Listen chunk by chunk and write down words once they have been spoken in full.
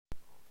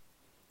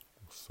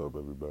What's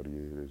up, everybody?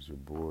 It is your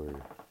boy,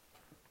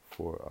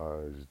 Four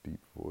Eyes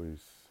Deep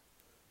Voice,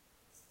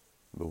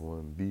 the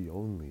one, the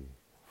only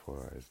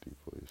Four Eyes Deep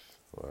Voice.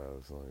 Well,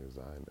 as long as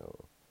I know.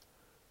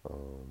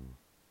 Um,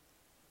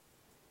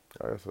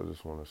 I guess I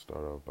just want to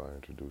start off by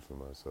introducing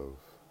myself.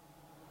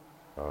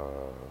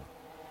 Uh,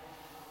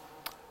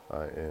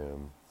 I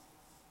am.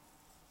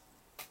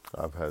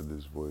 I've had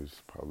this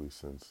voice probably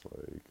since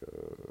I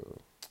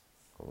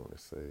want to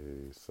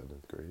say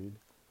seventh grade.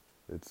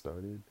 It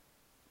started.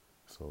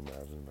 So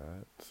imagine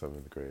that,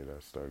 seventh grade. I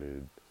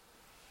started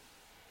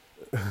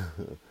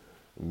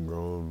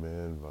grown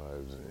man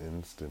vibes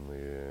instantly,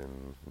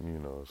 and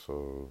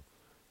so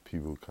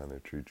people kind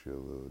of treat you a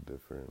little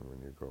different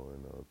when you're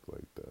growing up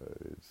like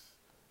that. It's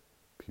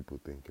people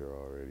think you're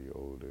already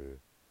older.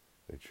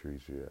 They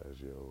treat you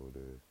as you're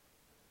older,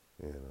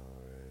 and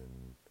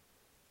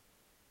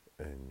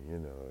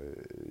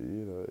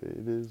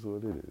it is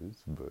what it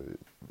is. But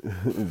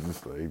it's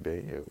just like,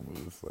 damn.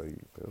 It's like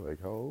they're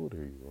like, how old are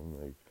you? I'm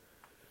like,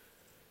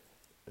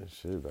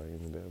 shit. Back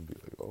in the day, I'd be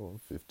like, oh, I'm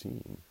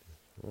 15.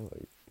 I'm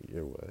like,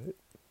 you're what?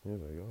 You're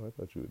like, oh, I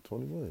thought you were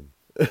 21.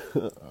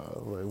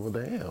 I'm like, well,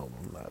 damn,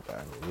 I'm not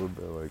that old.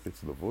 They're like, it's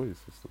the voice,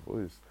 it's the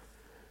voice.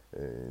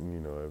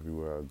 And,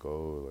 everywhere I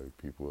go, like,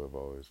 people have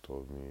always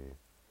told me,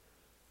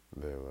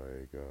 they're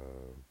like,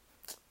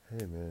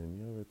 hey, man,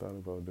 you ever thought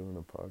about doing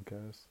a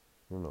podcast?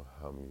 I don't know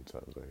how many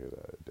times I hear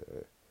that a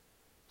day.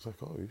 It's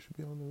like, oh, you should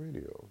be on the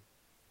radio.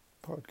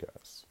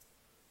 Podcast.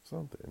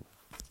 Something.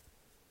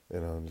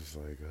 And I'm just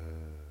like,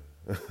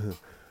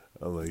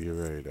 I'm like, you're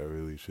right, I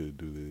really should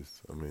do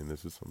this. I mean,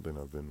 this is something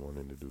I've been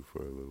wanting to do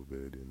for a little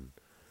bit, and,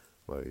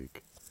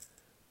 like,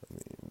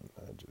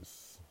 I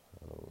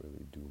don't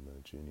really do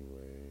much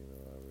anyway,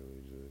 I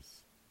really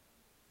just,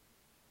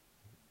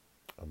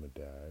 I'm a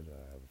dad,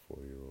 I have a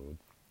 4-year-old,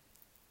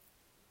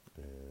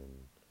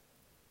 and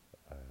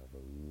I have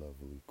a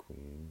lovely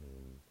queen,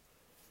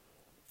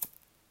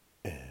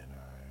 and I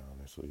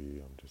honestly,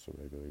 I'm just a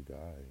regular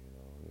guy,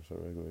 just a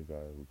regular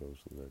guy who goes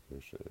through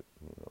regular shit,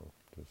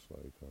 just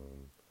like,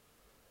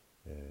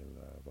 and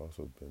I've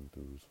also been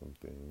through some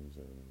things,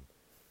 and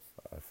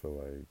I feel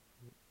like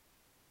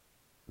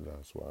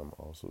that's why I'm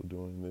also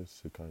doing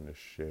this, to kind of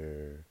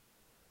share,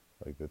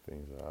 like, the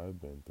things that I've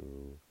been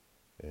through,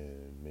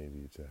 and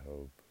maybe to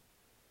help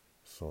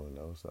someone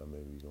else that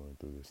may be going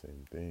through the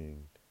same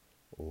thing,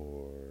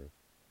 or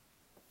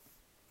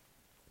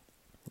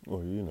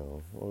or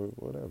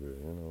whatever,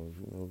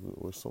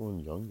 or someone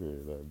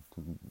younger that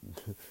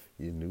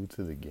you're new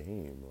to the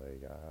game.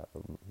 Like,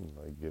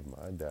 like, give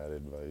my dad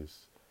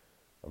advice.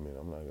 I mean,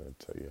 I'm not gonna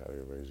tell you how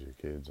to raise your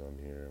kids on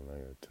here. I'm not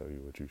gonna tell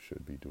you what you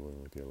should be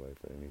doing with your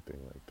life or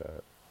anything like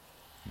that.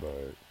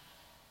 But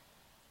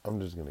I'm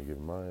just gonna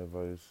give my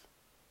advice.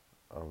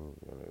 I'm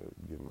gonna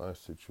give my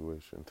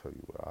situation, tell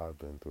you what I've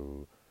been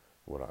through,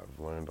 what I've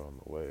learned on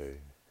the way,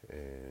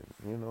 and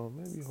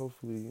maybe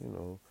hopefully,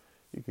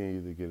 you can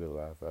either get a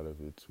laugh out of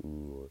it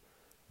too,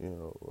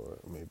 or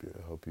maybe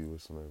it'll help you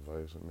with some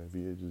advice, or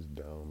maybe you're just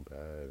down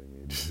bad and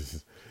you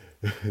just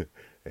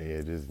and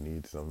you just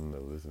need something to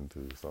listen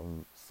to,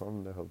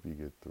 something to help you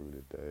get through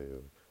the day,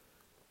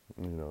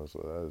 or so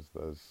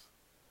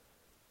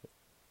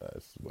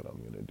that's what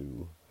I'm gonna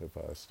do. If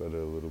I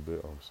stutter a little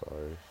bit, I'm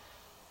sorry.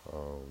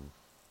 Um,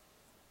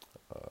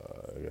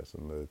 I guess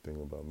another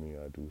thing about me,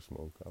 I do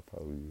smoke. I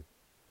probably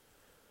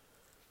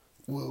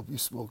will be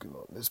smoking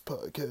on this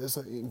podcast.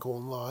 I ain't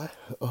gonna lie.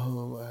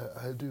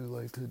 I do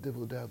like to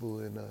dibble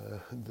dabble in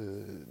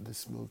the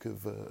smoke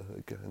of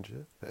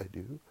ganja. I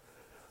do.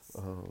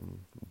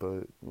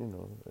 But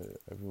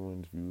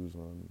everyone's views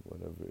on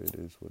whatever it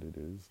is, what it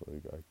is.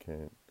 Like, I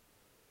can't.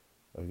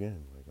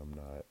 Again, like, I'm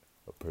not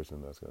a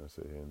person that's gonna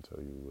sit here and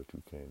tell you what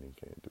you can and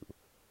can't do.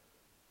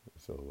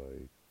 So,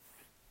 like,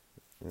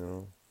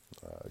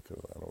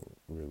 because I don't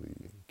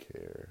really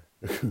care.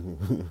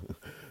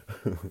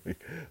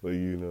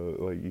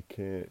 Like, you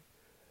can't,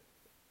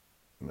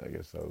 and I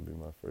guess that would be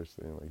my first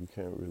thing, like, you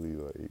can't really,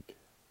 like,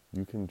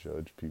 you can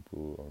judge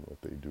people on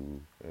what they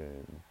do,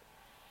 and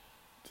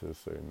to a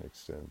certain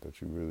extent,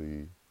 but you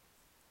really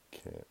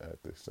can't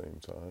at the same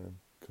time,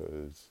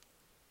 because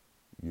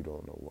you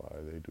don't know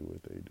why they do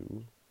what they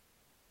do.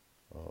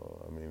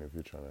 I mean, if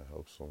you're trying to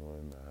help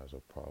someone that has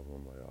a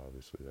problem, like,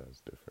 obviously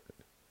that's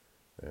different.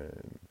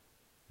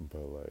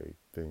 But, like,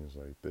 things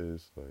like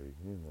this, like,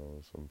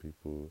 some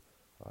people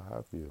are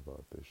happy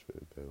about this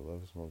shit. They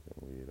love smoking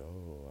weed.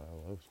 Oh, I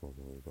love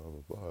smoking weed, blah,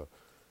 blah, blah.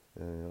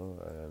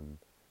 And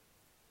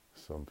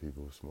some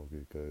people smoke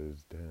it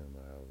because, damn,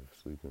 I have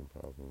sleeping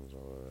problems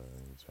or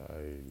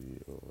anxiety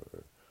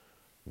or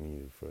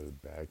need it for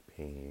back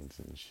pains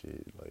and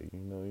shit. Like, you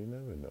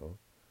never know.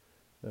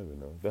 Never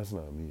know. That's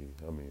not me.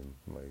 I mean,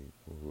 like,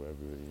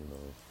 whoever,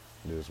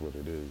 it is what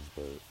it is.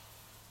 But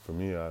for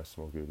me, I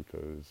smoke it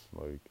because,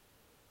 like,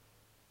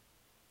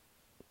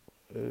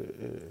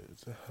 it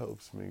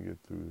helps me get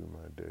through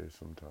my day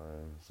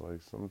sometimes.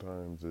 Like,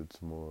 sometimes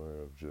it's more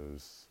of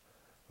just,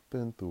 I've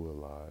been through a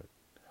lot,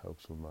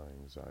 helps with my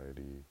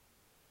anxiety.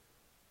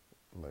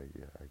 Like,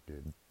 yeah, I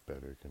get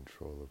better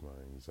control of my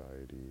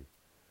anxiety.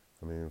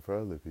 I mean, for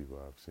other people,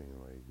 I've seen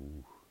like,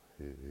 ooh,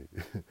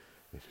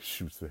 it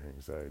shoots their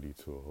anxiety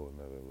to a whole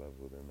nother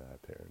level than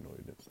that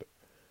paranoid and stuff.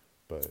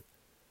 But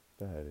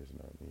that is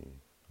not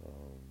me.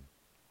 Um,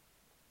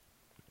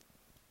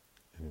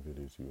 and if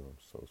it is you, I'm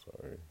so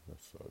sorry. That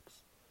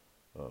sucks.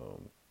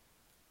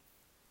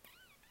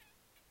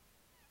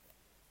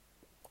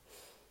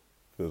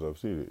 Because I've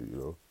seen it,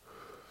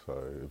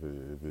 Sorry, if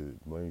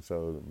it blanks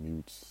out,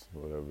 mutes,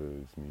 whatever,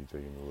 it's me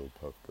taking a little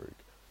puff break.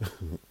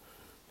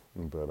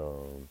 But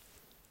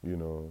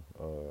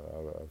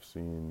I've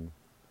seen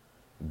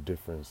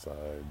different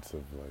sides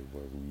of like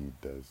what weed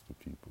does to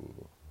people.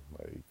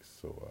 Like,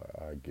 so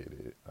I get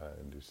it. I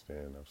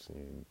understand. I've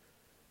seen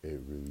it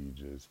really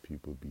just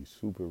people be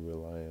super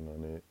reliant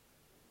on it.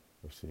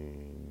 I've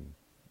seen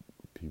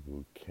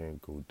people can't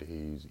go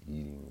days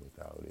eating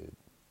without it.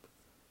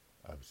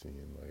 I've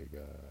seen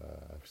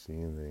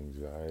the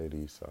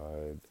anxiety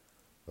side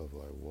of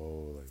like,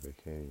 whoa, like they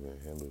can't even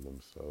handle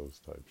themselves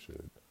type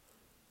shit.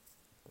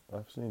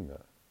 I've seen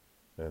that.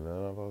 And then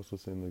I've also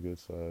seen the good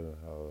side of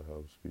how it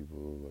helps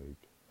people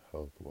like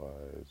health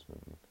wise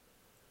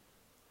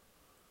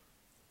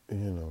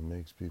and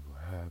makes people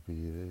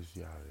happy, this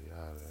yada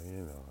yada,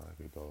 I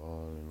could go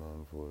on and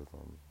on forth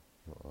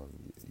on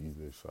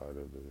either side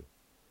of the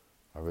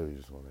I really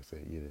just want to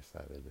say either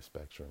side of the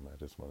spectrum. I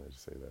just wanted to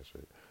say that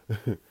shit.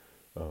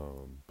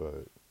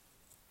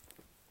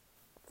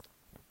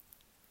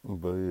 But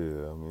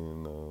yeah, I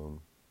mean,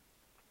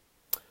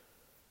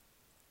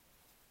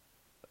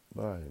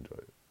 but I enjoy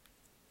it.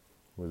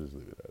 We'll just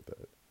leave it at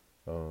that.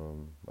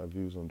 My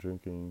views on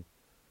drinking,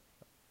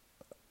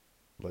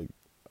 like,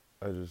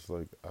 I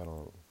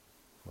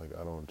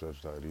don't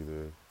judge that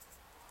either.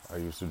 I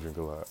used to drink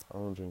a lot. I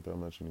don't drink that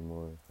much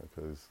anymore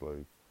because,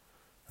 like,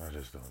 I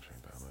just don't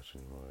drink that much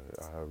anymore.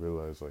 I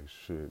realize, like,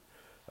 shit,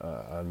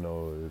 I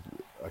know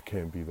I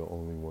can't be the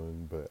only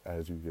one, but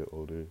as you get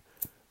older,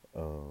 I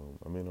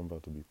mean, I'm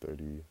about to be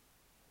 30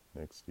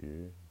 next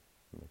year,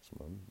 next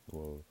month.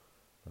 Well,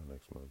 not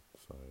next month,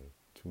 sorry,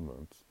 2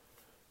 months.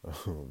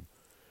 Um,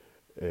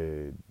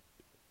 and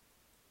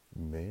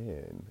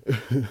man,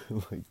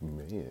 like,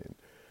 man,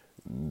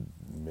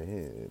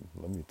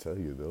 let me tell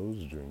you,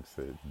 those drinks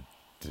hit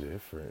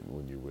different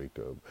when you wake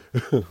up.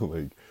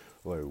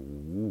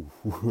 Woo,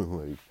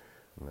 like,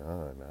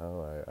 nah,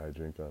 now I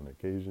drink on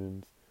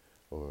occasions,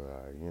 or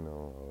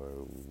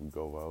or we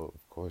go out.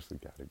 Of course, we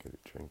gotta get a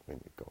drink when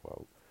you go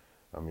out.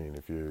 I mean,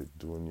 if you're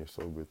doing your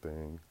sober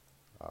thing,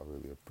 I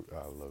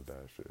love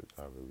that shit.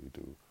 I really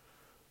do.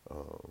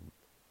 Um,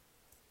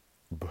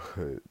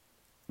 but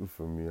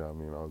for me, I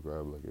mean, I'll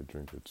grab like a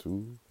drink or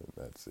two, and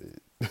that's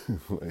it.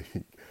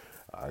 Like,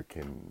 I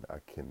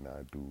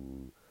cannot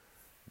do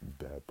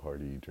that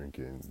party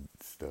drinking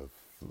stuff.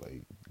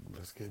 Like,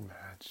 let's get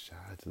mad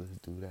shots. Let's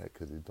do that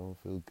because it don't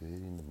feel good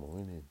in the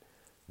morning.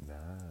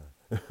 Nah,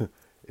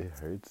 it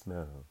hurts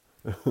now.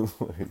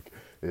 Like,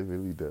 it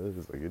really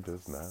does. Like, it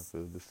does not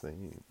feel the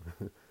same.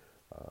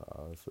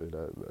 I'll say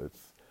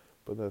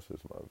but that's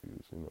just my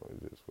views.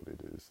 It is what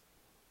it is.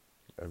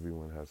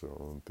 Everyone has their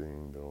own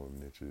thing, their own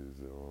niches,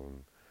 their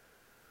own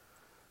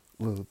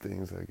little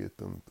things that get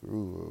them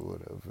through or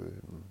whatever.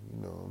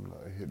 And, I'm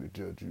not here to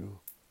judge you.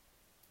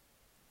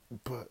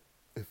 But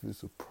if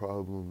it's a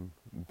problem,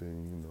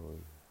 then,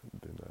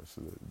 then that's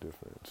a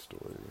different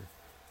story.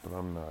 But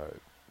I'm not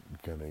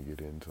gonna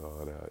get into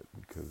all that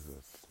because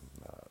that's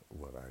not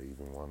what I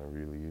even want to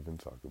really even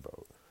talk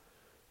about.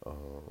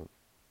 Um,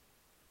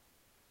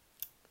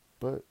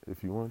 but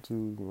if you want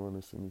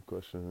to send me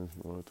questions,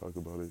 you want to talk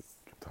about it, you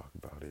can talk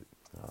about it.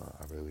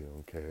 I really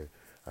don't care.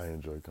 I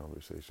enjoy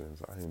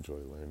conversations. I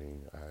enjoy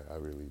learning. I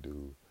really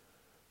do.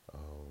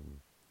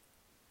 Um,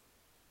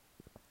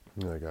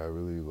 like, I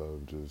really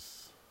love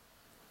just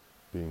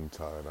being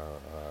taught.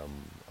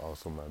 I'm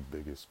also my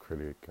biggest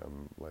critic.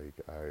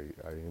 I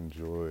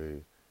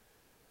enjoy,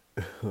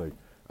 like,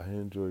 I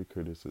enjoy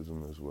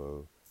criticism as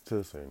well to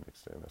a certain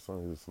extent, as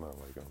long as it's not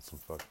like on some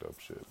fucked up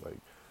shit. Like,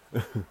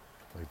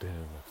 like, damn,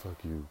 like,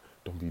 fuck you,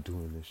 don't be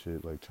doing this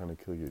shit, like trying to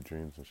kill your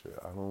dreams and shit.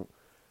 I'll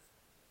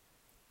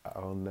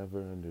never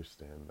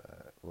understand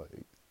that.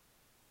 Like,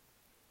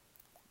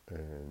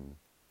 and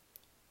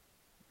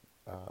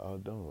I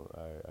don't.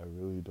 I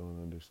really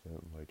don't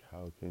understand. Like,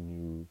 how can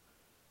you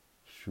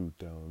shoot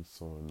down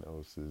someone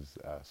else's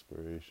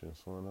aspiration,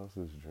 someone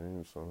else's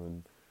dream,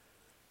 someone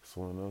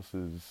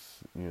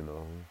else's,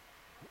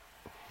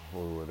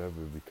 or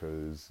whatever,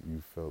 because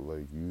you felt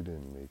like you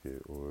didn't make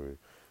it, or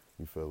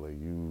you felt like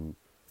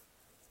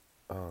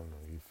I don't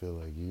know, you feel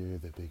like you're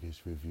the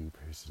biggest review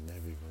person,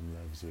 everyone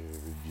loves your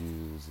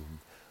reviews and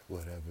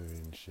whatever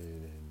and shit,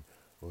 and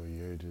or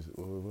you're just,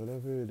 or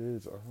whatever it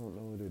is, I don't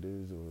know what it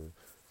is, or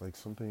like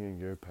something in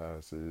your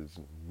past is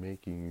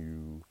making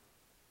you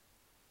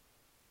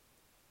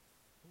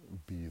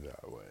be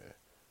that way.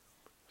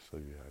 So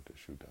you had to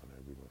shoot down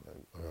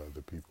everyone, or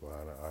other people.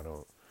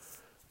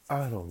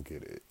 I don't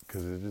get it,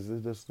 because it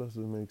just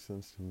doesn't make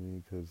sense to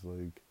me, because,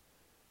 like,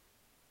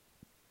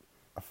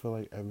 I feel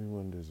like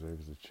everyone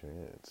deserves a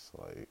chance,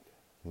 like,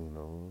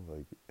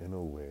 like, in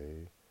a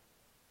way,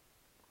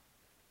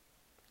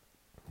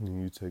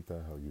 you take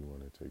that how you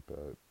want to take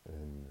that,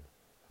 and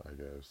I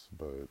guess,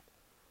 but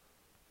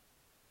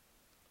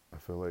I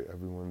feel like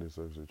everyone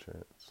deserves a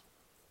chance.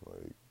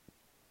 Like,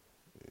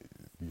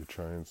 you're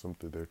trying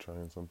something, they're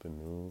trying something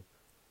new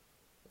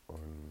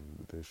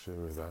on this shit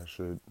or that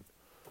shit.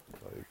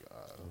 Like,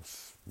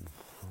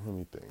 let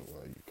me think.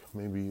 Like,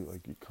 maybe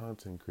like you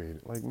content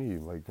creating, like me.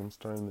 Like, I'm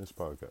starting this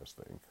podcast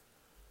thing.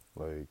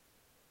 Like,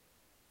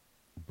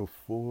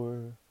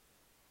 before,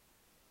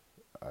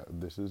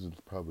 this is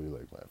probably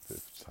like my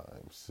fifth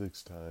time,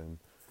 sixth time.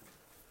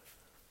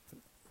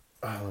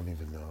 I don't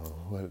even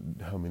know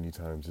how many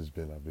times it's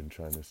been. I've been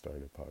trying to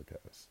start a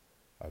podcast.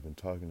 I've been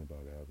talking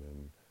about it. I've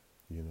been,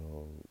 you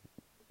know,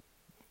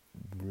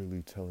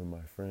 really telling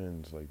my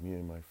friends, like me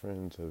and my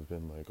friends have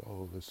been like,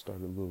 oh, let's start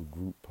a little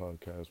group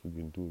podcast. We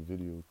can do a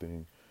video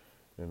thing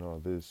and all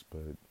this.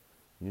 But,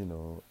 you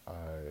know,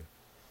 I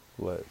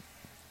let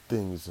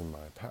things in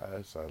my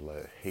past, I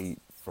let hate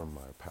from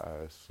my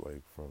past,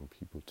 like from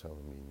people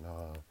telling me,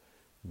 nah,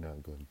 you're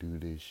not gonna do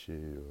this shit,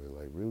 or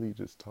like really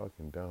just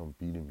talking down,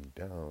 beating me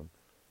down.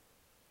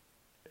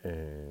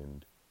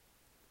 And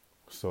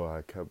so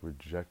I kept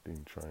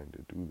rejecting trying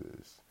to do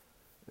this.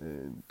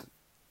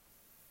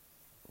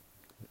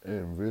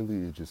 And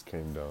really it just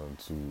came down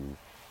to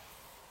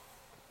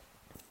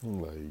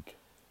like,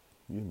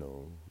 you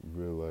know,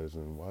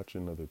 realizing,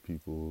 watching other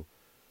people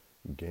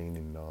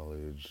gaining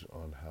knowledge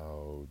on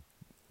how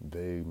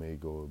they may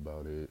go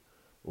about it,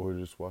 or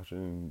just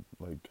watching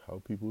like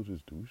how people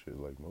just do shit.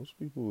 Like most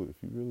people, if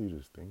you really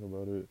just think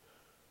about it,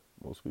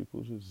 most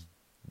people just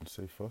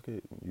say fuck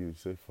it. You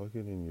say fuck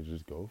it and you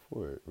just go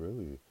for it,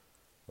 really.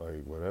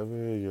 Like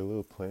whatever your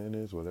little plan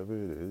is, whatever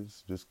it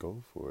is, just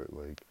go for it.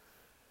 Like,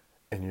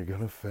 and you're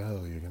gonna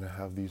fail. You're gonna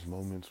have these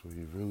moments where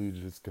you're really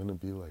just gonna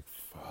be like,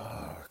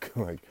 fuck,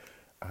 like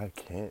I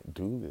can't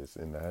do this.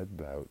 And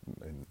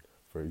and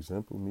for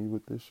example, me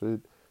with this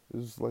shit,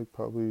 is like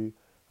probably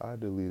I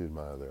deleted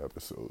my other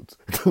episodes.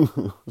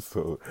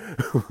 So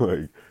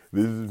like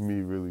this is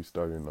me really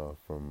starting off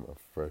from a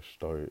fresh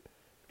start,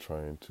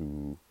 trying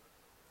to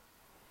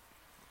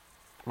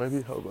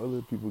maybe help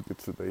other people get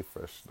to their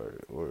fresh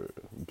start, or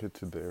get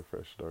to their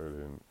fresh start,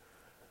 and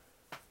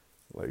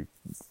like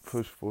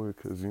push forward,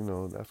 because you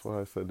know that's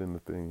why I said in the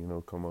thing, you know,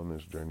 come on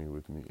this journey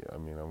with me. I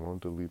mean, I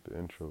won't delete the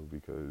intro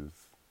because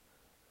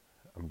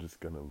I'm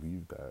just gonna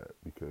leave that,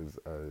 because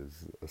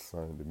as a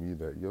sign to me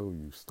that, yo,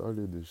 you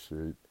started this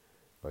shit,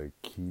 like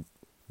keep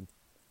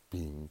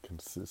being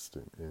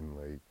consistent. And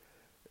like,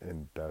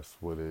 and that's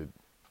what it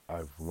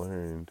I've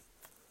learned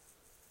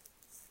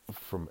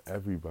from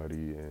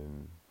everybody,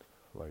 and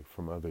like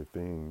from other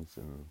things.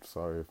 And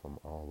sorry if I'm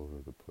all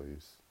over the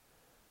place.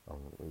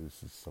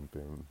 This is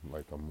something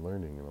like I'm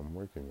learning and I'm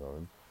working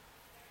on,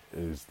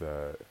 is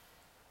that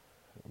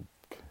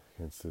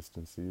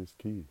consistency is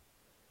key.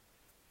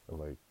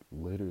 Like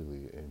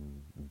literally,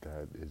 and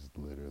that is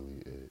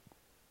literally it.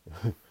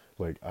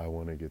 Like I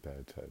want to get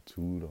that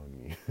tattooed on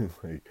me.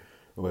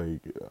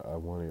 like I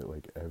want it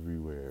like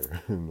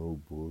everywhere. No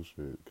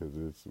bullshit, because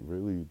it's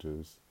really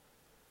just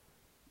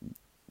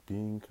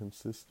being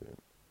consistent.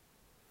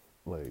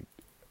 Like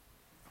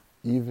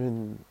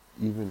even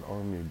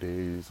on your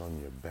days, on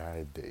your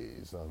bad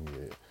days, on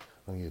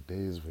your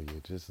days where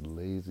you're just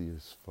lazy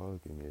as fuck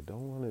and you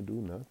don't want to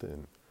do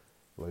nothing.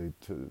 Like,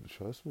 to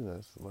trust me,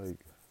 that's like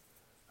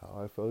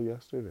how I felt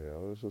yesterday. I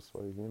was just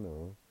like, you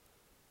know,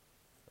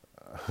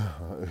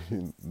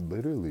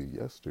 literally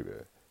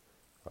yesterday.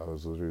 I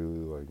was literally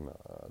like, nah,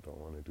 I don't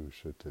want to do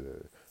shit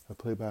today. I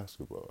play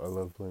basketball. I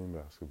love playing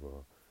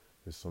basketball.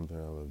 It's something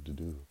I love to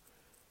do.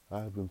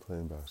 I've been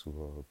playing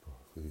basketball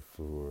probably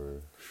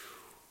for,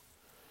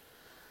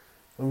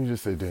 let me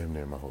just say, damn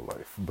near my whole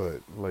life.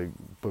 But like,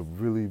 but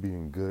really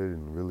being good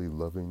and really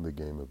loving the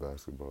game of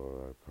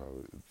basketball, I'd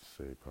probably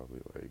say probably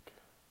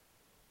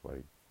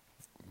like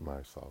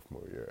my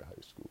sophomore year at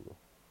high school,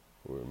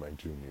 or my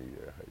junior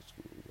year at high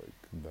school,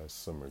 like that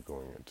summer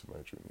going into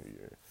my junior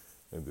year.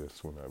 And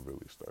that's when I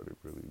really started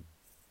really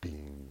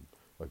being,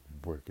 like,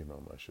 working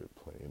on my shit,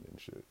 playing and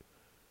shit.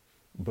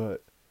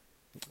 But,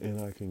 and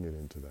I can get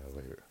into that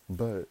later.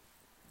 But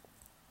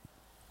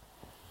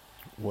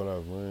what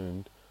I've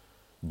learned,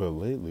 but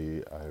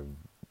lately I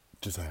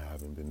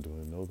haven't been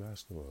doing no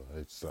basketball.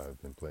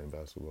 I've been playing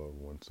basketball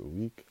once a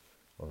week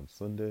on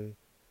Sunday,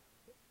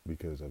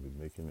 because I've been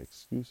making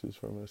excuses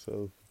for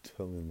myself,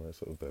 telling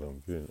myself that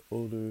I'm getting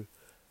older,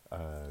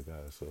 I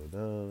gotta slow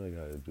down, I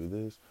gotta do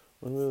this,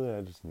 when really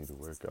I just need to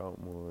work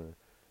out more,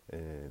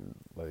 and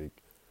like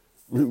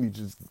really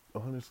just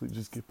honestly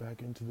just get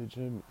back into the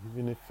gym.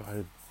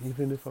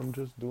 Even if I'm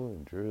just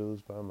doing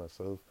drills by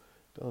myself,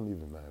 don't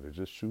even matter.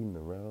 Just shooting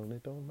around,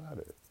 it don't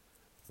matter,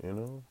 you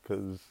know,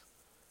 because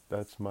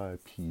that's my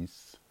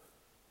peace.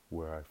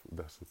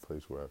 That's the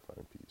place where I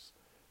find peace.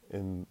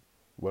 And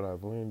what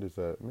I've learned is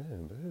that,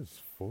 man,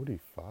 there's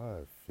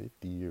 45,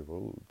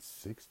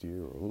 50-year-olds,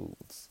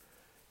 60-year-olds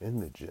in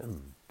the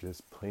gym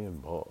just playing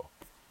ball.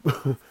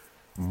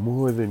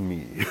 More than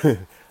me.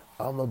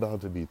 I'm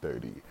about to be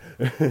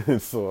 30.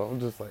 So I'm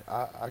just like,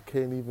 I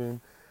can't even,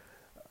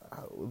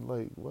 I was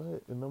like,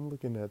 what? And I'm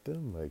looking at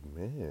them like,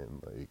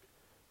 man, like,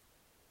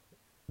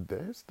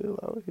 they're still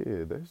out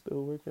here. They're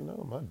still working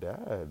out. My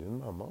dad and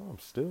my mom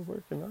still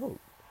working out.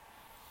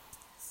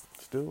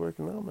 Still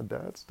working out. My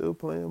dad's still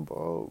playing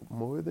ball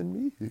more than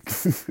me.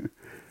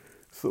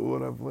 So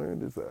what I've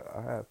learned is that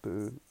I have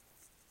to,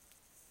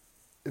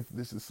 if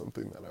this is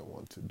something that I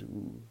want to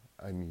do,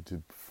 I need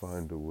to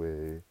find a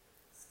way.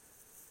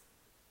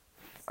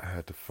 I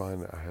had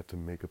to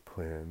make a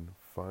plan,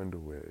 find a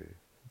way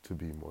to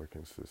be more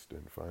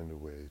consistent, find a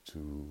way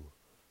to,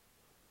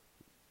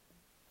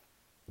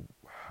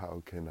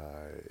 how can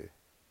I,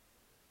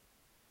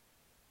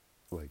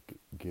 like,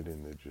 get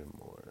in the gym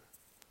more?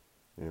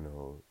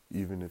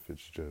 Even if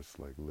it's just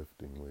like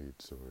lifting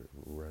weights or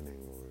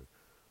running or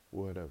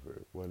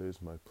whatever. What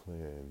is my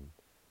plan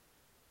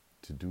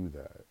to do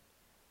that?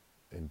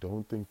 And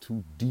don't think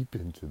too deep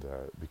into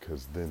that,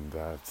 because then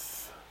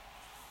that's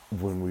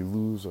when we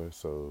lose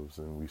ourselves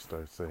and we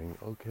start saying,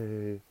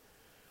 okay,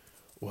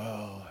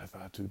 well, I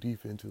thought too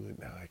deep into it,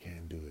 now I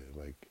can't do it.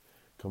 Like,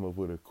 come up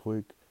with a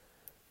quick,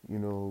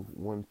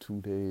 1,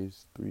 2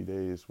 days, 3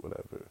 days,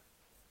 whatever.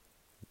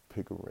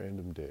 Pick a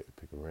random day,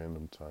 pick a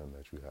random time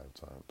that you have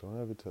time.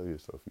 Don't ever tell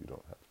yourself you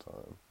don't have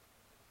time.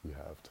 You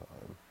have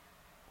time.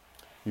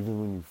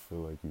 Even when you feel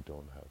like you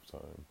don't have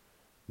time,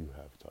 you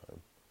have time.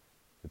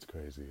 It's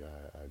crazy.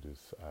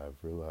 I've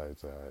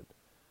realized that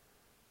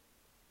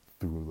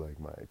through like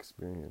my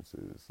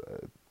experiences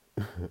that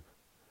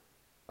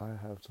I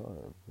have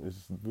time.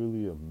 It's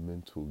really a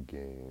mental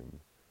game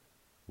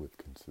with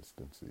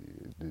consistency.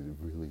 It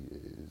really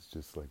is.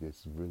 Just like,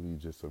 it's really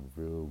just a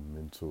real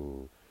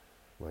mental,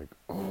 like,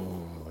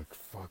 oh, like,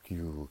 fuck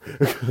you.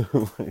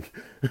 like,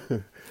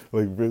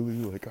 like,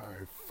 really, like,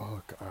 alright,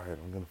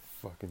 I'm gonna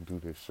fucking do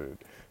this shit.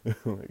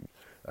 Like,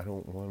 I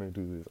don't wanna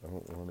do this, I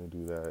don't wanna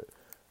do that,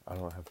 I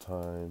don't have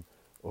time,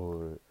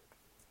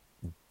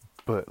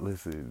 but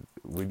listen,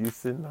 when you're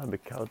sitting on the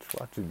couch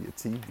watching your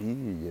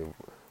TV,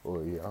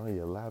 or you're on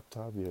your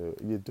laptop,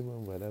 you're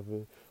doing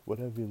whatever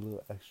your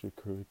little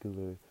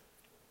extracurricular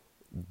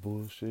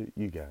bullshit,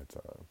 you got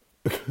time.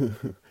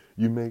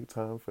 You make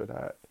time for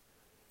that.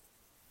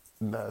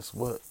 And that's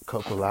what,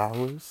 couple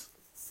hours.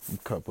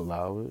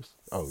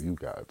 Oh, you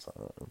got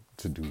time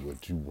to do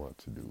what you want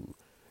to do.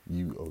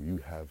 You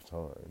have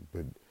time,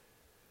 but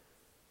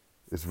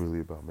it's really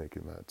about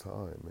making that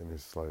time, and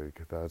it's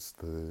like that's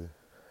the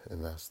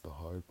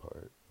hard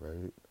part,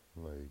 right?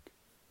 Like,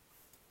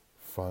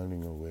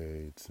 finding a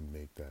way to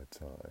make that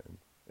time,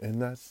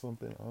 and that's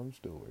something I'm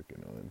still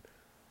working on.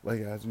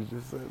 Like, as you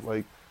just said,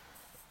 like,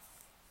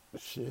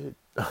 shit,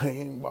 I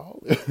ain't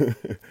balling.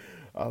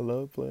 I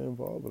love playing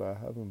ball, but I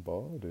haven't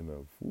balled in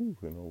a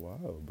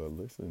while. But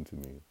listen to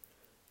me.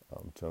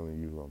 I'm telling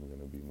you, I'm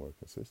gonna be more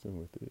consistent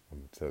with it. I'm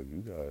gonna tell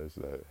you guys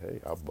that, hey,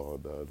 I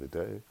balled the other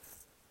day,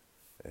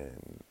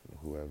 and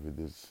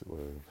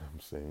I'm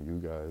saying you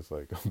guys,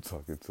 like, I'm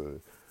talking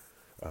to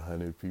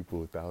 100 people,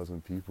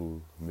 1,000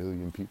 people,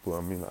 1,000,000 people.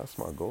 I mean, that's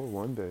my goal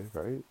one day,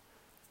 right?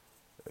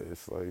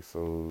 It's like,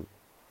 so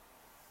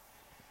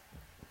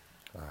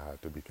I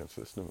have to be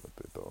consistent with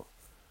it though.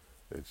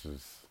 It's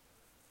just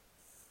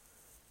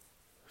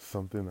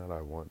something that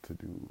I want to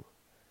do,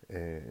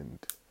 and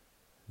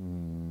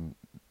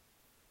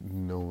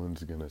no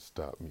one's gonna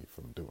stop me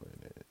from doing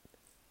it.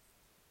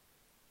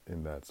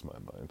 And that's my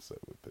mindset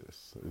with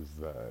this, is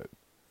that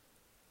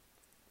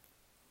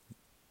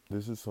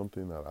this is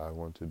something that I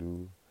want to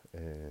do,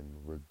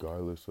 and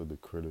regardless of the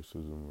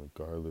criticism,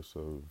 regardless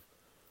of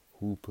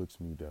who puts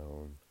me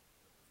down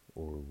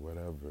or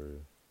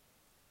whatever,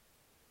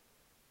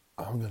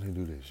 I'm gonna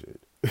do this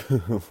shit.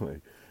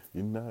 Like,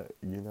 you're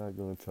not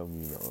gonna tell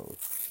me no.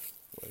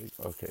 Like,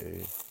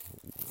 okay,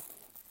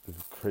 the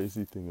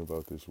crazy thing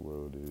about this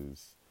world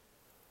is,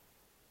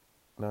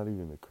 not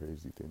even the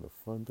crazy thing, the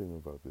fun thing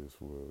about this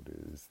world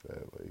is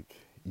that, like,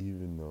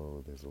 even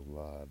though there's a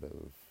lot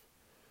of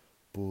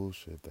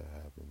bullshit that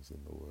happens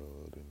in the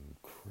world and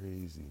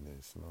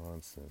craziness,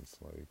 nonsense,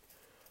 like,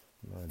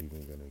 I'm not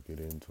even gonna get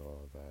into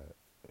all that.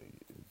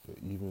 But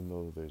even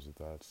though there's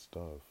that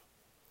stuff,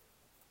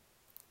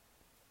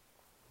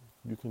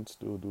 you can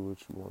still do what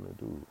you want to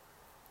do,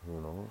 you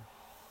know?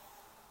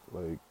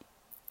 Like,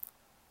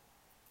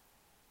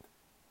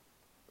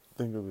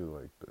 think of it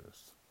like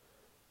this.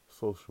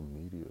 Social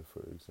media,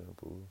 for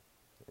example,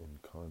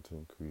 and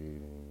content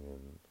creating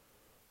and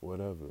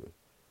whatever.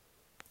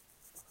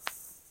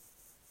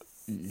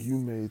 You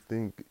may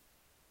think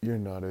you're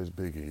not as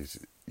big as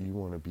you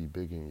want to be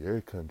big in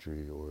your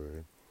country,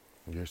 your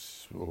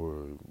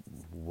or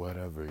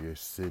whatever, your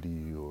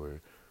city,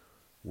 or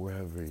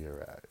wherever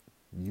you're at.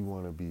 You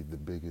want to be the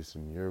biggest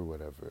in your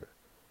whatever.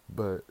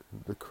 But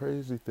the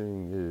crazy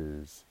thing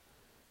is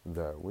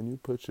that when you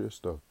put your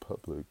stuff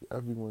public,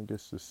 everyone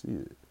gets to see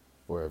it,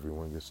 or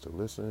everyone gets to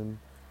listen,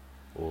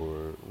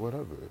 or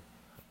whatever.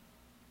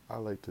 I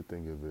like to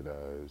think of it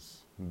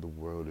as the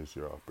world is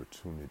your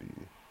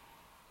opportunity,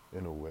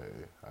 in a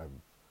way.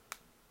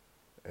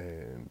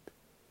 And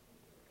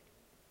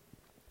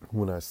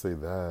when I say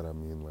that, I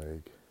mean,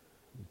 like,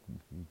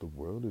 the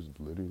world is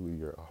literally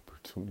your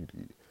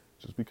opportunity.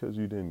 Just because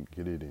you didn't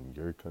get it in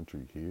your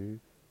country here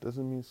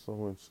doesn't mean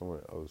someone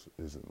somewhere else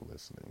isn't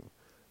listening.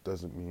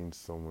 Doesn't mean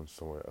someone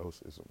somewhere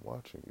else isn't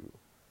watching you.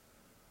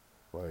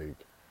 Like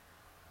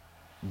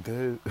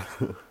there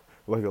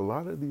like a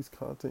lot of these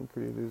content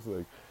creators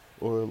like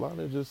or a lot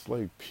of just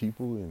like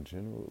people in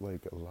general,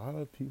 like a lot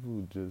of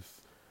people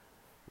just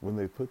when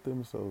they put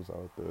themselves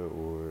out there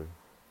or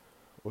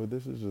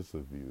this is just a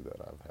view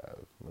that I've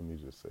had. Let me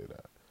just say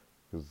that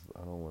because I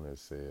don't want to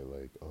say it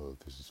like, oh,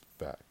 this is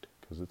fact,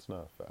 because it's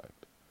not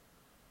fact.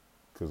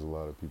 Because a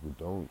lot of people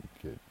don't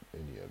get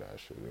any of that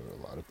shit,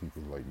 or a lot of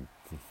people like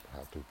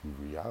have to be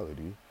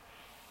reality.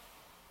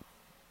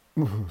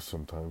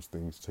 Sometimes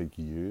things take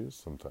years,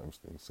 sometimes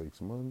things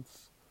takes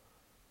months,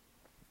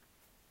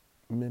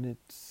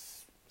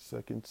 minutes,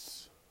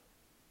 seconds,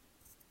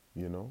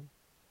 you know.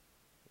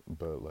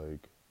 But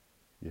like,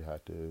 you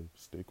have to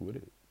stick with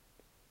it.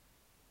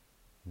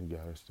 You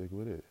gotta stick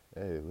with it.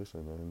 Hey,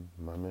 listen, man.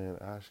 My man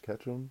Ash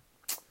Ketchum,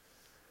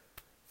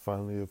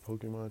 finally a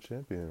Pokemon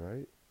champion,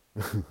 right?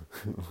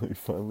 Like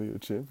finally a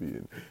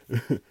champion.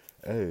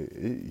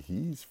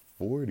 He's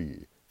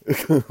 40.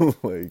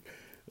 like,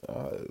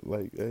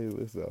 hey,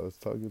 listen. I was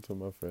talking to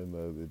my friend the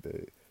other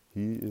day.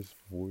 He is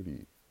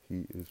 40.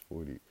 He is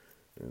 40,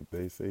 and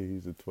they say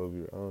he's a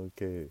 12-year. I don't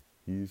care.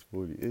 He's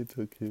 40. It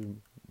took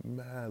him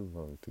mad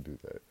long to do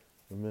that.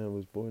 The man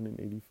was born in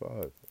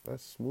 '85.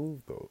 That's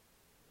smooth though.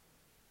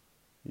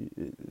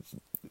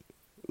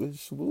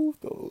 It's smooth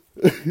though.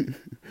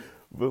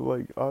 But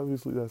like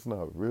obviously that's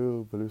not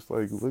real, but it's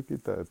like look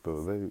at that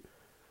though.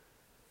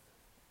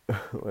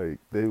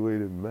 They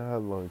waited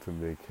mad long to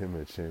make him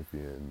a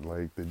champion.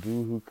 Like the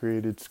dude who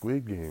created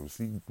Squid Games,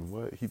 he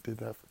did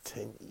that for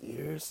 10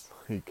 years?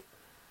 Like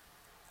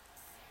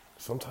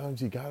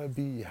sometimes you gotta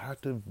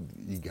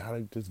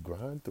just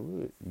grind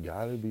through it. You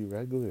gotta be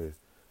regular.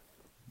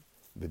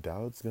 The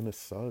doubt's gonna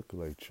suck.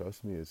 Like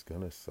trust me, it's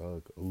gonna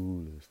suck.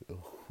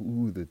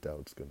 The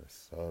doubt's gonna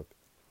suck.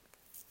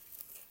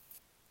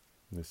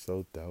 The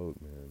self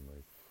doubt, man.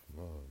 Like,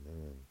 oh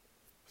man,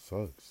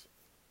 sucks.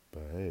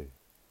 But hey,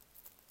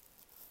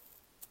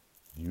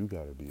 you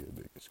gotta be your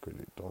biggest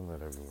critic. Don't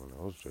let everyone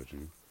else judge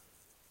you.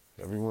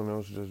 Everyone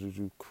else judges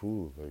you,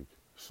 cool. Like,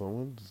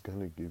 someone's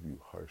gonna give you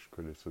harsh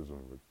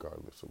criticism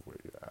regardless of where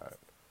you're at.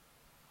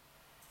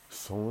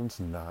 Someone's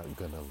not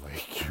gonna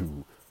like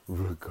you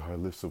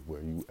regardless of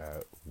where you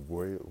at,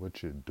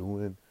 what you're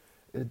doing.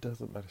 It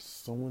doesn't matter.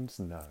 Someone's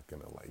not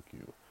gonna like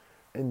you.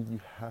 And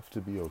you have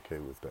to be okay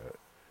with that.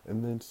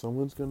 And then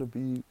someone's gonna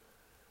be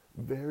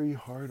very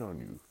hard on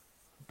you.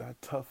 That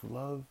tough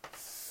love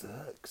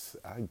sucks.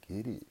 I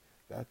get it.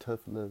 That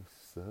tough love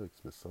sucks,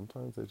 but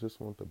sometimes they just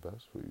want the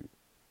best for you,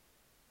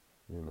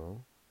 you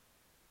know?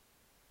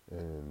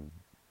 And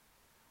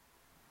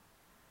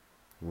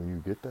when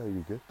you get that,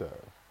 you get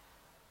that.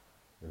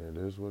 And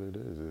it is what it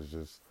is. It's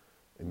just,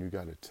 and you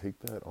gotta take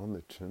that on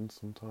the chin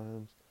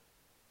sometimes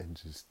and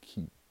just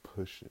keep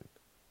pushing.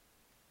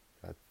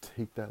 I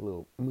take that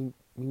little,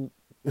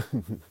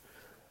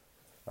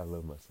 I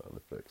love my sound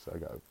effects. I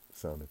got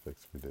sound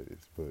effects for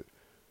days, but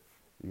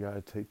you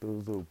gotta take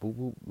those little boop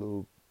boop,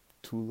 little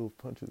two little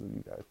punches, and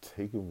you gotta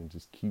take them and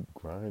just keep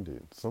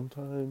grinding.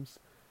 Sometimes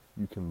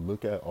you can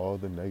look at all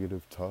the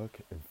negative talk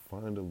and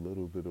find a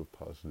little bit of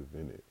positive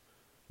in it.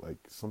 Like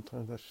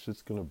sometimes that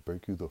shit's gonna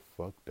break you the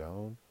fuck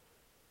down,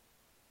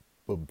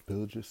 but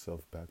build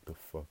yourself back the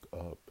fuck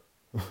up.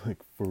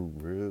 Like for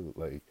real,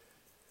 like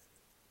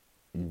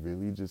you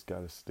really just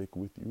gotta stick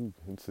with you,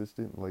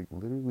 consistent, like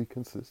literally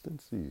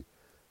consistency.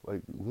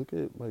 Like look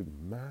at like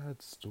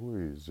mad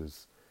stories,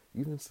 just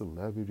even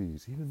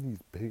celebrities, even these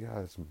big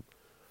ass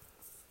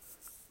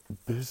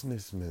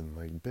businessmen,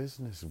 like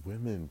business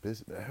women,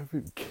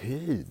 every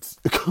kids,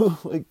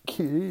 like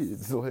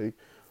kids, like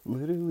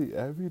literally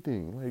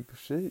everything. Like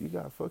shit, you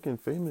got fucking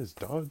famous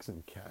dogs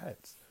and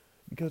cats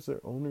because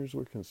their owners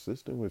were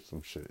consistent with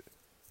some shit.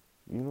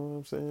 You know what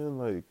I'm saying?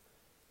 Like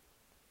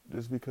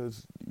just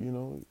because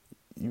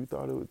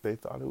they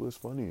thought it was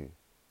funny,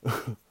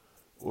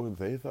 or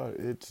they thought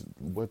it's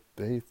what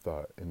they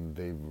thought, and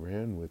they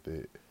ran with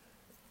it.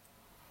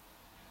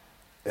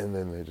 And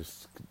then they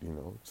just,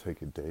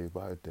 take it day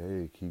by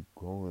day, keep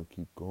growing,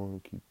 keep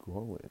going, keep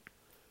growing.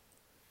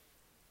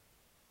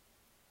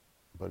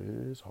 But it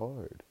is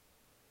hard.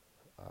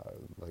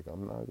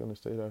 I'm not gonna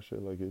say that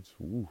shit like it's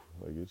woo,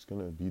 like it's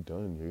gonna be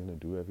done. You're gonna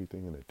do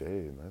everything in a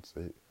day, and that's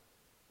it.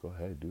 Go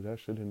ahead, do that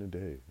shit in a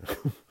day.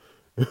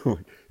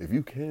 Like, if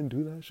you can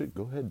do that shit,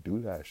 go ahead, do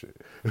that shit.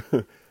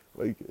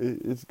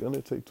 It's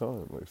gonna take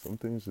time. Like some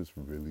things just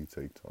really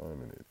take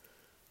time, and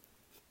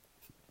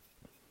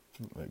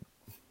like,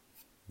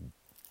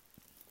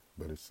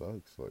 but it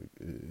sucks. Like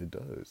it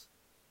does.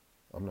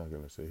 I'm not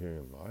gonna sit here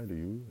and lie to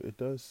you. It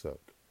does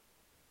suck.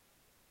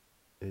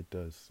 It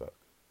does suck.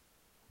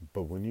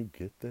 But when you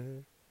get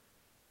there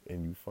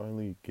and you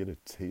finally get a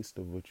taste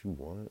of what you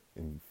want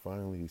and you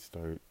finally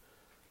start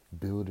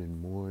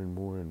building more and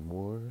more and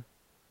more,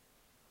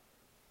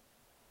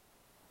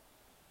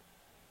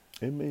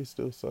 it may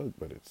still suck,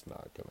 but it's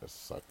not gonna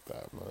suck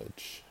that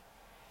much.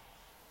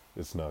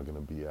 it's not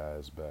gonna be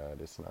as bad.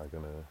 It's not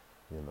gonna,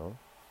 you know.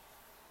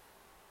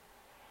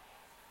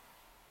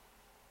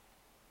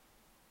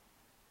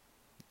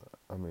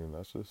 I mean,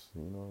 that's just,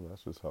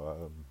 that's just how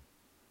I'm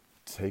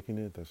taking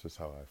it. That's just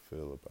how I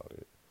feel about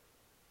it,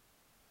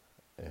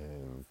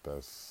 and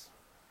that's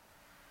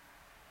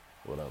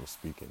what I'm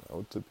speaking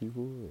out to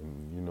people,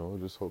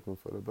 and just hoping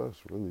for the best,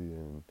 really.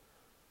 And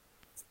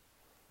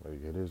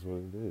like, it is what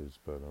it is.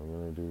 But I'm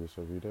gonna do this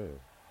every day.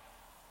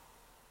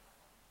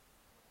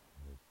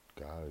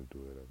 Gotta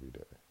do it every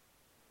day.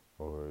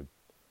 Or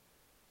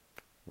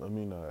let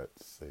me not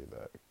say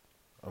that.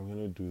 I'm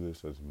gonna do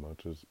this as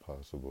much as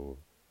possible,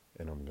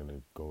 and I'm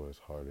gonna go as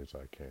hard as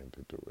I can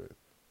to do it.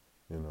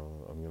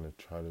 I'm gonna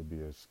try to be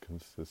as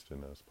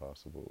consistent as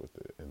possible with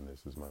it. And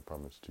this is my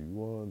promise to you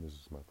all. This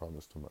is my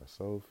promise to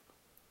myself.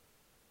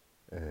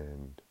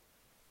 And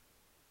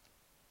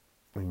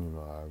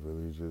I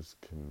really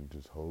just can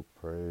just hope,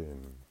 pray,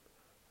 and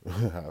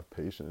have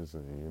patience,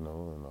 and and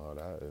all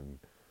that, and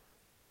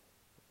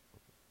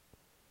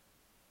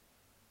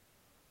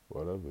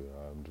whatever.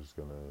 I'm just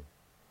gonna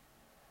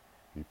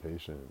be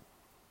patient,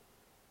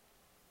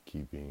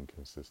 keep being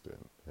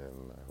consistent,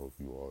 and I hope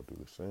you all do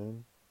the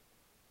same.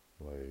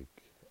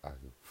 Like,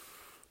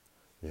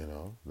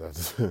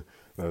 that's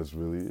that's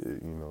really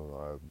it.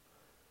 I'm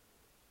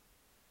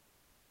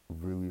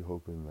really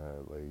hoping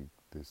that like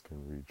this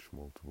can reach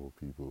multiple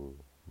people.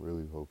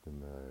 Really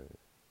hoping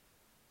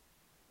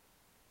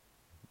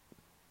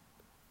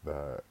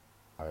that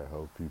I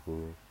help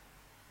people.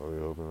 Really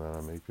hoping that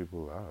I make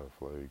people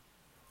laugh.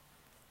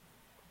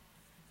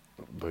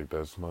 Like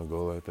that's my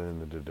goal at the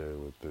end of the day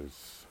with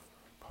this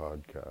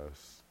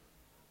podcast.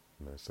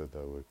 And I said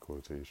that with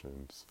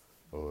quotations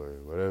or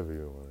whatever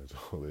you want to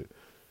call it.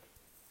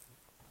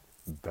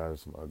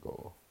 That's my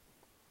goal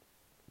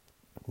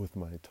with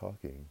my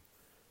talking,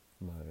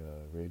 my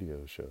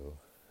radio show.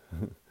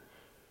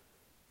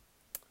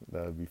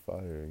 That'd be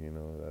fire,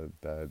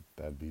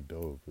 that'd be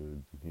dope.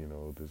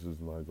 This is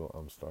my goal.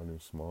 I'm starting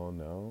small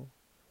now,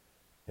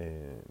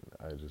 and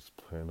I just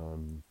plan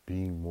on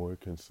being more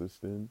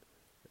consistent,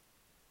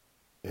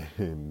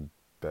 and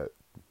that,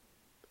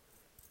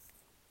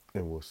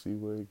 and we'll see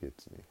where it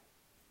gets me.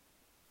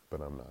 But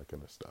I'm not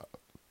gonna stop.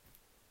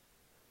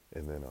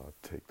 And then I'll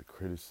take the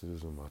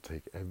criticism. I'll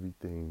take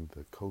everything,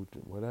 the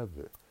coaching,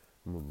 whatever.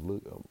 I'm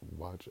gonna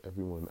watch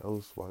everyone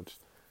else,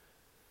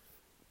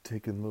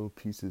 taking little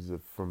pieces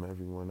from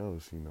everyone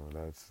else.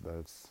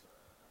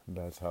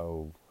 That's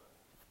how.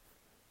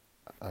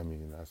 I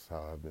mean, that's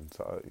how I've been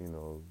taught.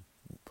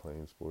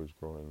 Playing sports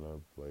growing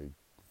up. Like,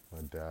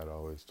 my dad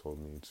always told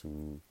me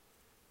to.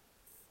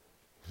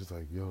 He's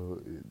like,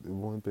 yo, the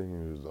one thing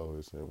he was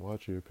always saying,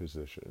 watch your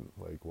position.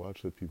 Like,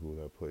 watch the people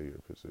that play your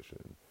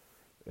position,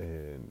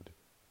 and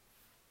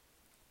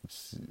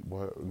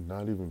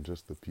not even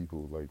just the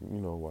people, like,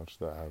 watch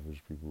the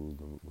average people,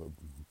 the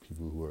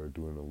people who are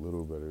doing a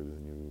little better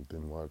than you,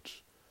 then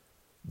watch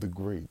the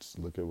greats.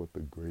 Look at what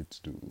the greats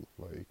do,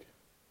 like,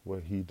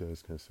 what he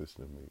does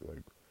consistently.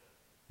 Like,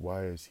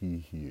 why is he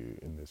here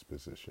in this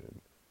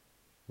position,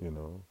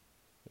 and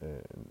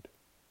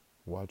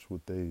watch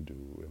what they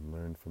do and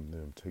learn from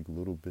them. Take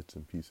little bits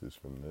and pieces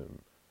from them,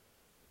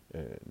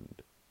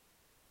 and,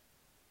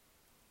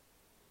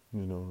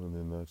 and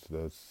then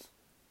that's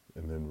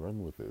and then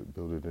run with it.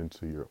 Build it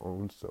into your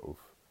own self.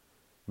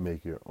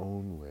 Make your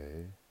own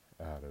way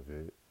out of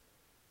it.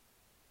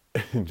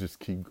 And just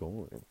keep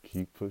going.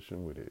 Keep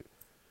pushing with it.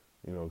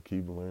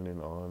 Keep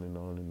learning on and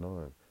on and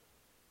on.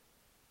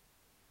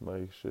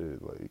 Like,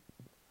 shit, like,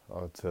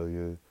 I'll tell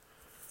you,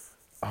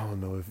 I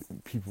don't know if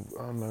people,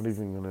 I'm not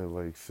even gonna,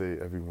 like, say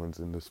everyone's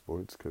into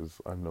sports,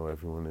 because I know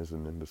everyone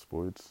isn't into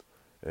sports.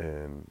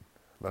 And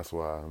that's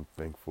why I'm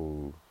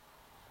thankful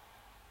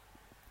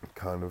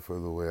kind of for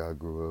the way I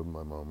grew up.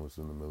 My mom was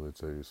in the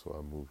military, so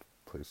I moved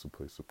place to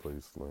place to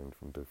place, learned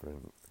from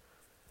different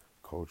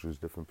cultures,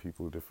 different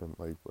people, different,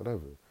 like,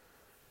 whatever.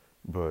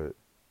 But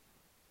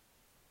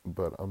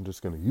I'm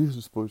just gonna use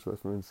a sports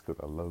reference because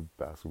I love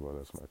basketball.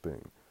 That's my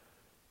thing.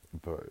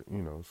 But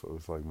so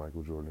it's like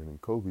Michael Jordan and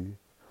Kobe.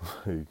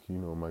 Like,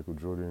 Michael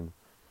Jordan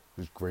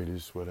is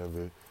greatest,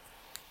 whatever,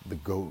 the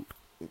GOAT,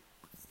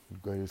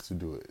 greatest to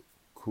do it.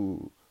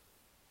 Cool.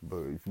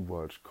 But if you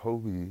watch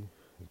Kobe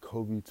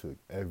took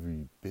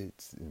every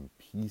bit and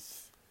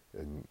piece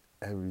and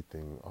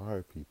everything.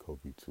 R.I.P.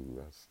 Kobe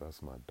too.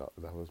 That's my dog.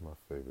 That was my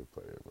favorite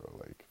player, bro.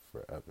 Like,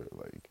 forever.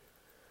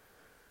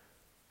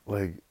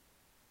 Like,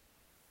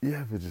 you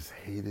ever just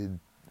hated?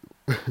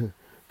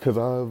 Cause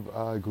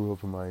I grew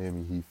up a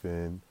Miami Heat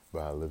fan, but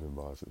I live in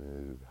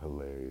Boston. It's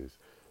hilarious.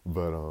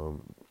 But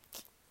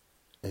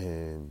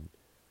and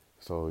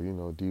so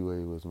D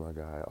Wade was my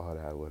guy. All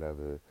that,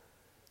 whatever.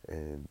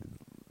 And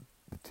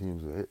the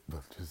teams were it,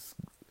 but just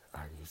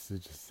I used to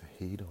just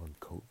hate on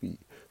Kobe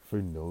for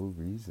no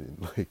reason.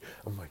 Like,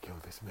 I'm like, yo,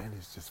 this man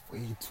is just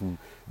way too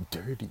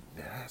dirty,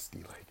 nasty.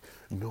 Like,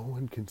 no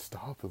one can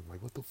stop him.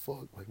 Like, what the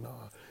fuck? Like,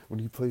 nah. When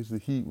he plays the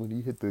Heat, when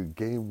he hit the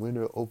game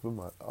winner, oh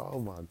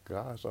my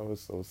gosh, I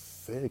was so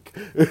sick.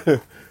 I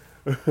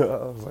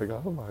was like,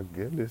 oh my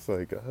goodness,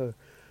 like,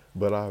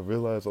 But I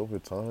realized over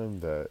time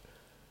that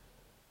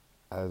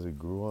as it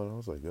grew on, I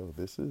was like, yo,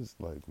 this is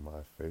like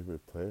my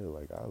favorite player.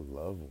 Like, I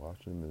love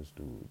watching this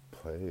dude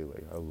play.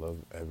 Like, I love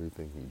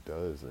everything he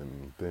does.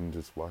 And then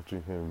just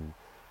watching him,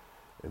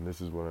 and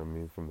this is what I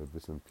mean from the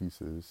bits and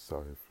pieces.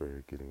 Sorry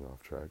for getting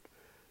off track.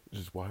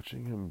 Just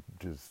watching him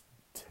just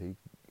take,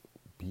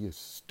 be a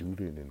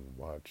student and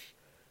watch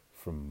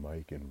from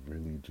Mike and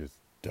really just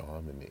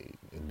dominate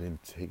and then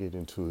take it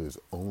into his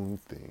own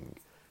thing,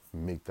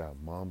 make that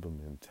Mamba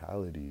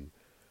mentality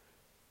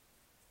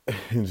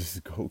and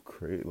just go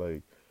crazy.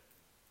 Like,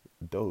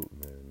 dope,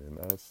 man. And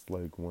that's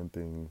like one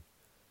thing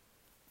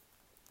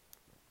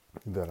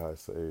that I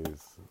say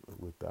is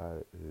with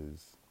that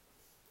is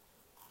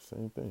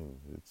same thing.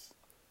 It's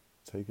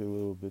take it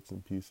little bits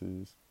and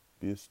pieces,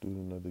 be a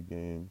student of the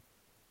game,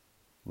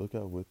 look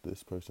at what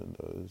this person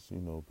does,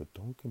 but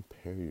don't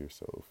compare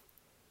yourself.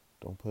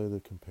 Don't play the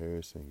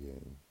comparison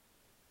game.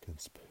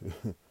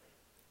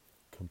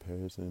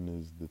 Comparison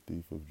is the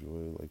thief of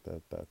joy, like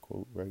that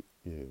quote, right?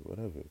 Yeah,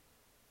 whatever.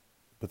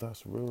 But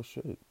that's real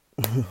shit.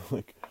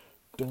 Like,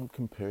 don't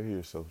compare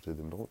yourself to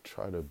them. Don't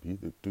try to be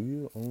the. Do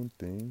your own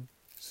thing.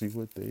 See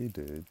what they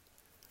did,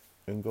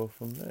 and go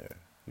from there.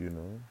 You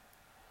know,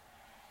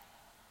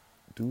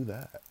 do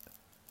that.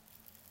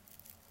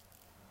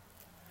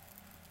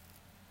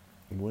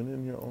 Win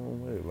in your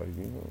own way.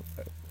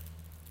 Like,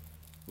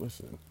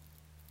 listen.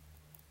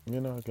 You're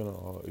not gonna.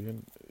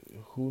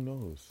 Who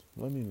knows?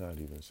 Let me not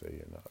even say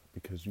you're not,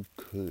 because you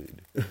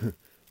could.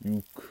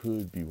 You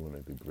could be one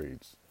of the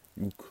greats.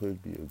 You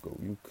could be a GOAT.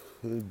 You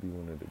could be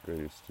one of the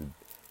greatest to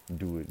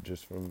do it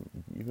just from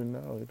even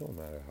now. It don't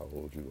matter how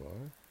old you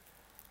are.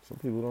 Some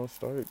people don't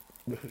start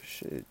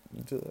shit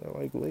until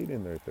like late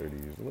in their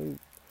 30s. Like,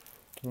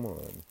 come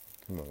on,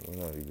 come on.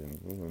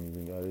 We don't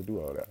even gotta do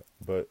all that.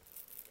 But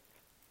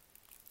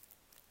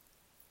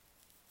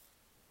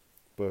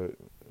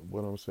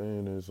what I'm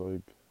saying is,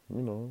 like,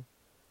 you know,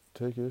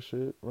 take your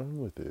shit, run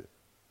with it,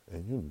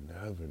 and you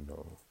never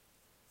know.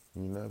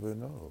 You never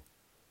know.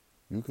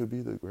 You could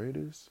be the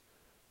greatest,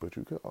 but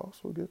you could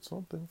also get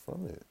something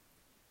from it.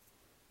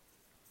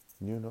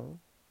 You know,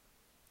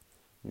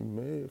 you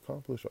may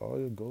accomplish all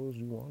your goals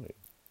you wanted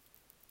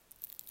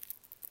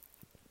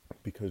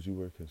because you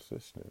were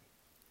consistent.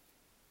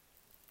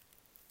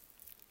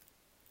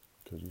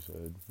 Because you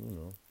said,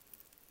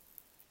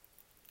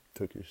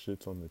 took your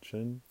shits on the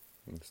chin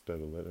instead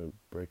of letting it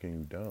breaking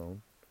you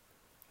down,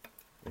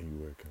 and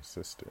you were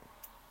consistent.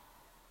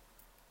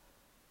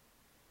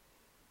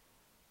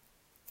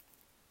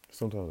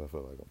 Sometimes I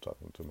feel like I'm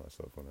talking to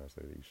myself when I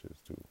say these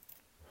shits too.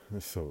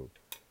 So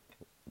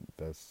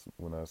that's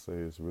when I say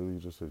it's really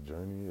just a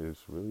journey.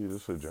 It's really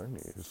just a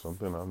journey. It's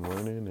something I'm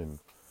learning and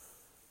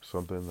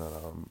something that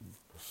I'm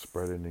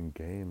spreading in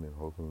game and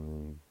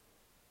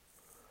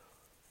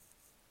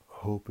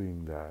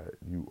hoping that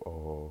you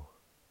all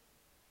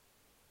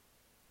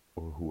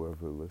or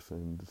whoever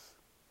listens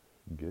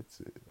gets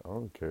it. I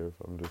don't care if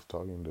I'm just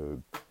talking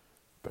to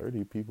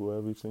 30 people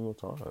every single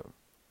time.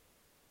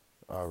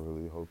 I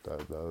really hope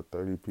that the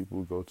 30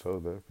 people go tell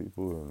their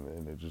people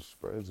and it just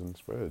spreads and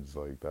spreads.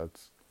 Like,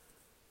 that's,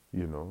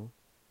 you know.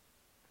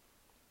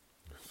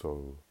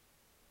 So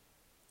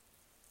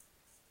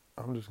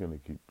I'm just going to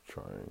keep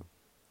trying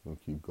and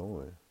keep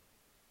going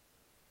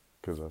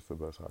because that's the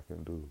best I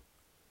can do.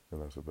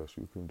 And that's the best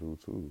you can do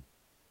too.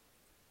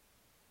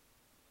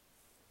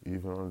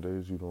 Even on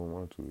days you don't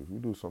want to. If you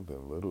do something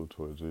little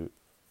towards it,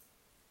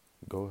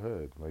 go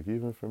ahead. Like,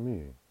 even for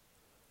me,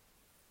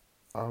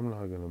 I'm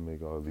not going to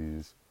make all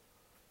these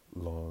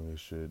long as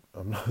shit.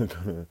 I'm not going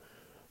to,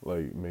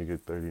 like, make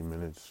it 30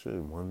 minutes.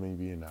 Shit, one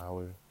maybe an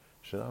hour.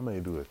 Shit, I may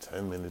do a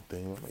 10-minute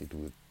thing. I may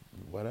do it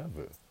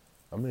whatever.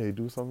 I may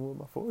do something with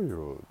my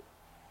 4-year-old.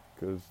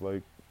 Because,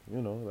 like,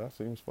 that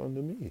seems fun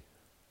to me.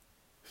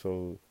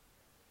 So,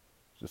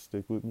 just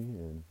stick with me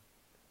and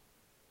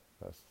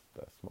that's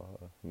my,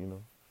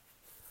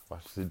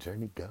 watch the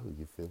journey go,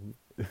 you feel me?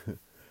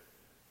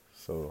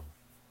 So,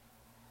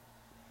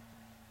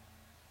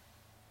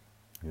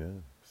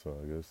 yeah. So,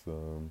 I guess,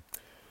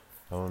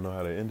 I don't know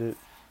how to end it.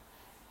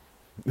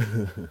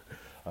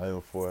 I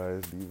am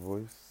 4ISD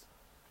Voice.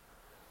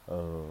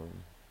 And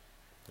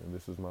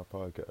this is my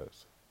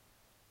podcast.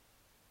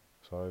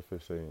 Sorry for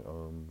saying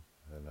and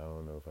I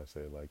don't know if I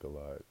say like a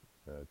lot.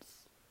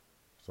 That's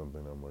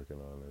something I'm working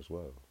on as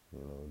well.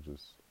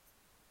 Just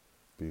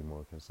be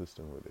more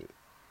consistent with it.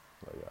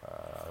 Like,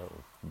 I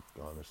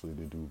honestly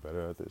to do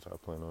better at this. I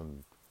plan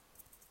on.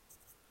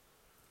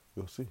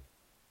 You'll see.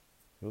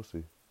 You'll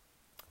see.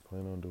 I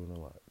plan on doing a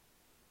lot.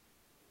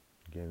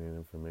 Gaining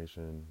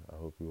information. I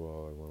hope you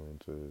all are willing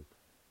to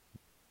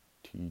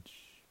teach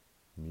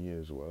me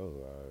as well.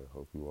 I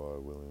hope you all are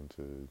willing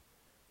to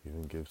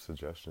even give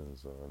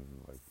suggestions on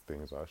like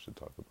things I should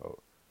talk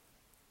about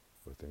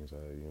or things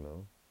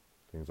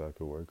things I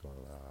could work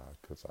on.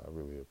 Because I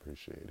really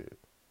appreciate it.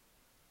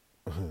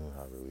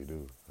 I really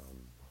do.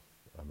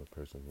 I'm a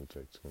person who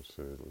takes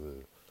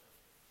considerable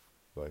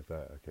like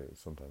that. Okay,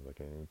 sometimes I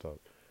can't even talk.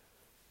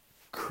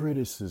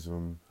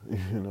 criticism,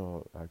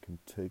 I can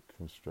take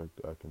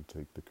I can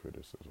take the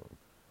criticism.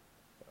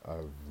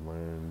 I've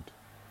learned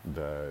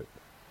that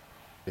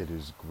it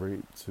is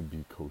great to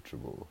be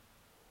coachable,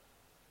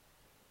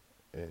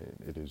 and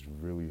it is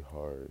really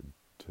hard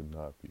to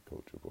not be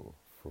coachable,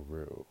 for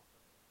real.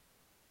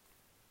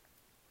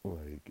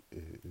 Like,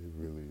 it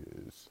really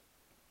is.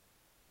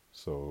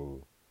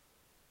 So,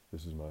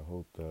 this is my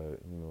hope that,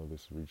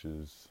 this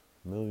reaches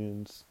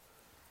millions,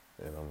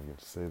 and I'm going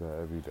to say that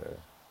every day.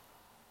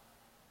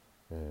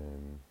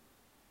 And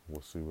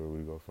we'll see where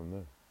we go from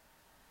there.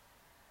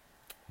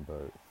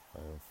 But I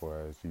am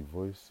 4ISD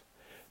Voice.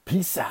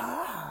 Peace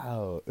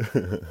out!